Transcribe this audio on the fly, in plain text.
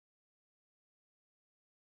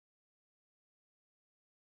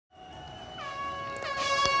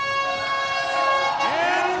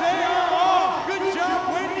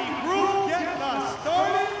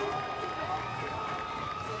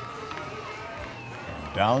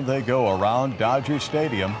Down they go around Dodger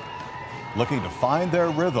Stadium, looking to find their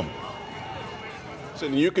rhythm.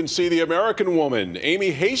 And you can see the American woman, Amy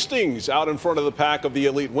Hastings, out in front of the pack of the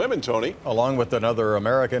elite women, Tony. Along with another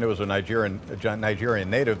American, it was a Nigerian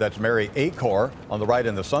native, that's Mary Acor on the right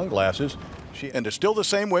in the sunglasses. And it's still the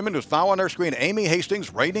same women who's now on our screen. Amy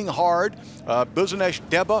Hastings raining hard, Buzanesh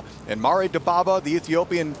Deba and Mari Dababa, the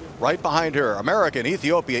Ethiopian, right behind her. American,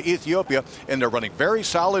 Ethiopia, and they're running very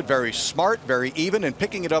solid, very smart, very even, and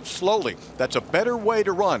picking it up slowly. That's a better way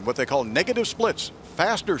to run, what they call negative splits.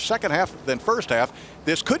 Faster second half than first half.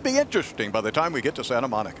 This could be interesting by the time we get to Santa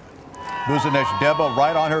Monica. Buzanesh Deba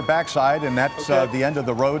right on her backside, and that's the end of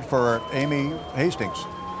the road for Amy Hastings.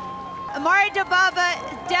 Mari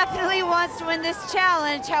Dababa definitely wants to win this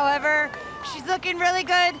challenge. However, she's looking really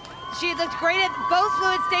good. She looked great at both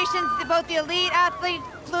fluid stations, both the elite athlete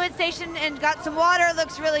fluid station and got some water.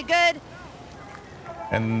 Looks really good.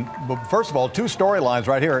 And first of all, two storylines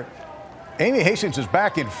right here. Amy Hastings is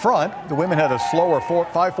back in front. The women had a slower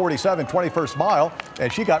 5:47 21st mile,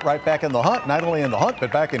 and she got right back in the hunt. Not only in the hunt,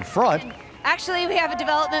 but back in front. Actually, we have a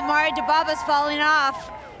development. Mari Dababa's falling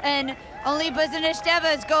off, and only Buzanesh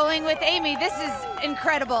Deba is going with Amy. This is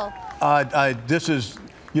incredible.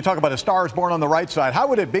 You talk about a stars born on the right side. How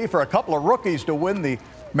would it be for a couple of rookies to win the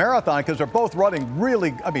marathon? Because they're both running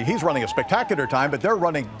really, he's running a spectacular time, but they're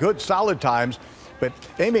running good, solid times. But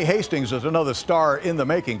Amy Hastings is another star in the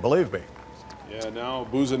making, believe me. Yeah, now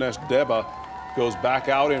Buzanesh Deba goes back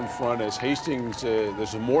out in front as Hastings,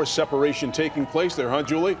 there's more separation taking place there, huh,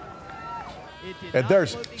 Julie? And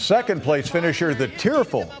there's second place finisher, the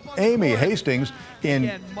tearful Amy Hastings,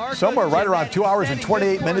 in somewhere right around 2 hours and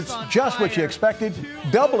 28 minutes, just what you expected,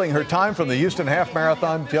 doubling her time from the Houston Half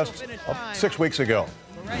Marathon just 6 weeks ago.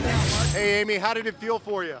 Hey, Amy, how did it feel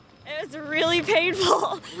for you? It was really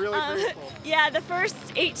painful. Really painful. Yeah, the first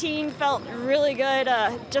 18 felt really good,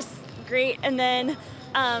 just great. And then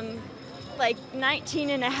like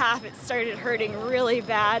 19 and a half, it started hurting really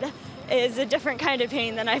bad. It was a different kind of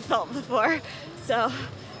pain than I felt before. So,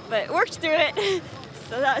 but worked through it.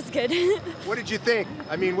 So that was good. What did you think?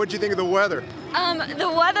 What did you think of the weather?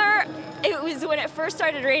 The weather, it was when it first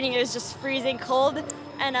started raining, it was just freezing cold.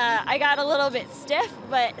 And I got a little bit stiff,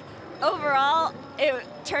 but overall, it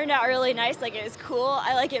turned out really nice. Like, it was cool.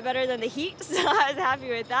 I like it better than the heat, so I was happy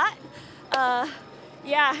with that.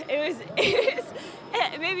 Yeah, it was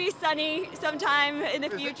maybe sunny sometime in the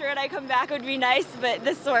future and I come back would be nice, but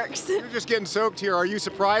this works. You're just getting soaked here. Are you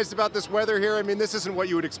surprised about this weather here? This isn't what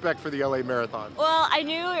you would expect for the LA Marathon. Well, I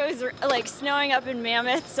knew it was like snowing up in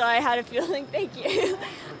Mammoth, so I had a feeling, thank you.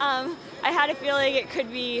 I had a feeling it could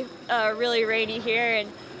be really rainy here, and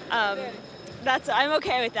I'm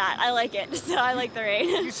okay with that. I like it, so I like the rain.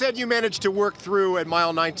 You said you managed to work through at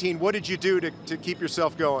mile 19. What did you do to keep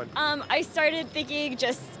yourself going? I started thinking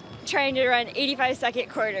just trying to run 85-second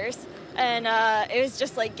quarters. And it was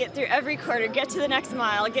just like get through every quarter, get to the next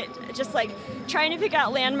mile, just like trying to pick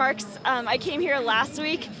out landmarks. I came here last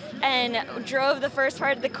week and drove the first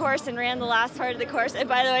part of the course and ran the last part of the course. And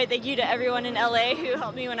by the way, thank you to everyone in LA who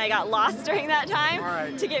helped me when I got lost during that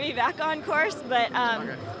time to get me back on course. But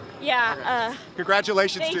yeah.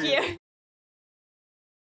 Congratulations to you. Thank you.